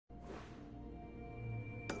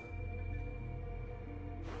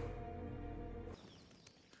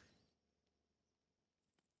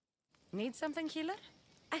Need something, healer?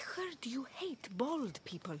 I heard you hate bald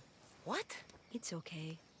people. What? It's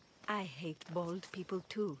okay. I hate bald people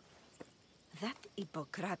too. That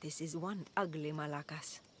Hippocrates is one ugly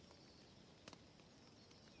malakas.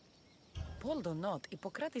 Bald or not,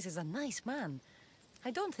 Hippocrates is a nice man.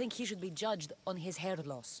 I don't think he should be judged on his hair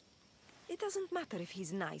loss. It doesn't matter if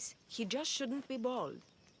he's nice. He just shouldn't be bald.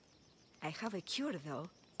 I have a cure, though,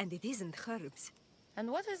 and it isn't herbs.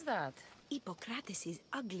 And what is that? Hippocrates'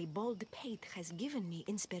 ugly bald pate has given me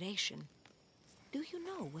inspiration. Do you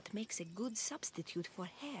know what makes a good substitute for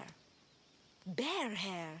hair? Bear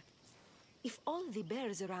hair! If all the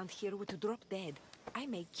bears around here were to drop dead, I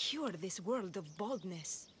may cure this world of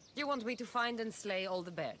baldness. You want me to find and slay all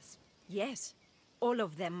the bears? Yes, all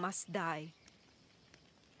of them must die.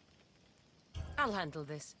 I'll handle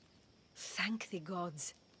this. Thank the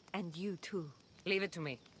gods, and you too. Leave it to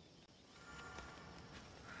me.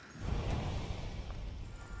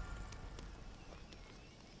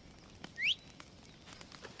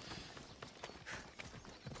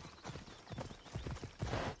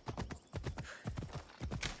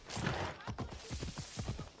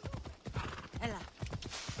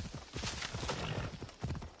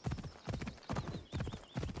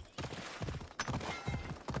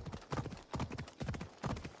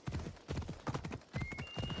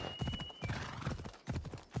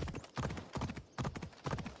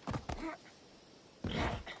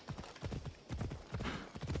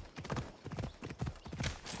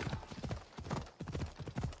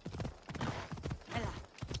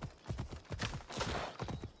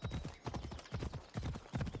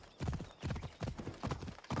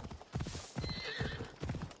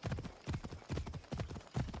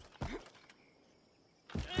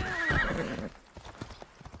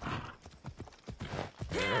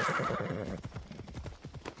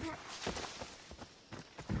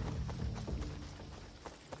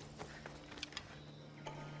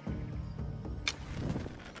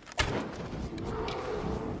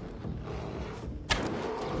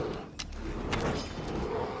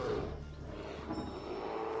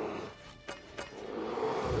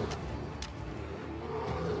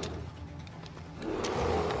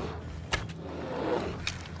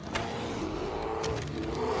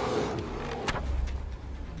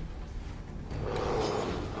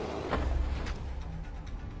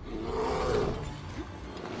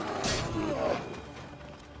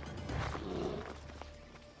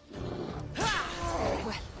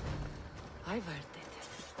 I've heard it.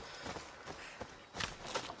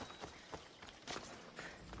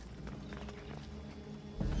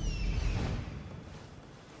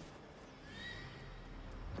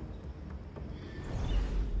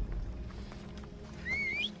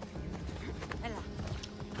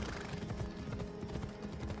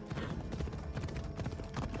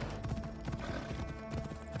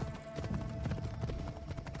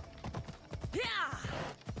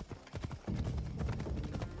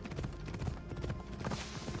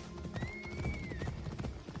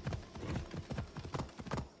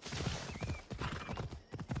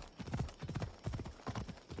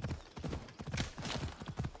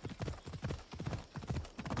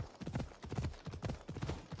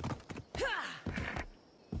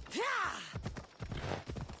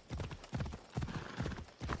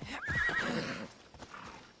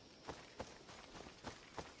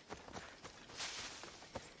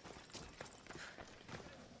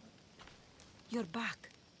 You're back.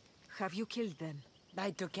 Have you killed them?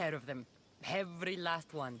 I took care of them. Every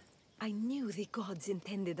last one. I knew the gods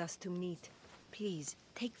intended us to meet. Please,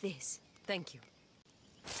 take this. Thank you.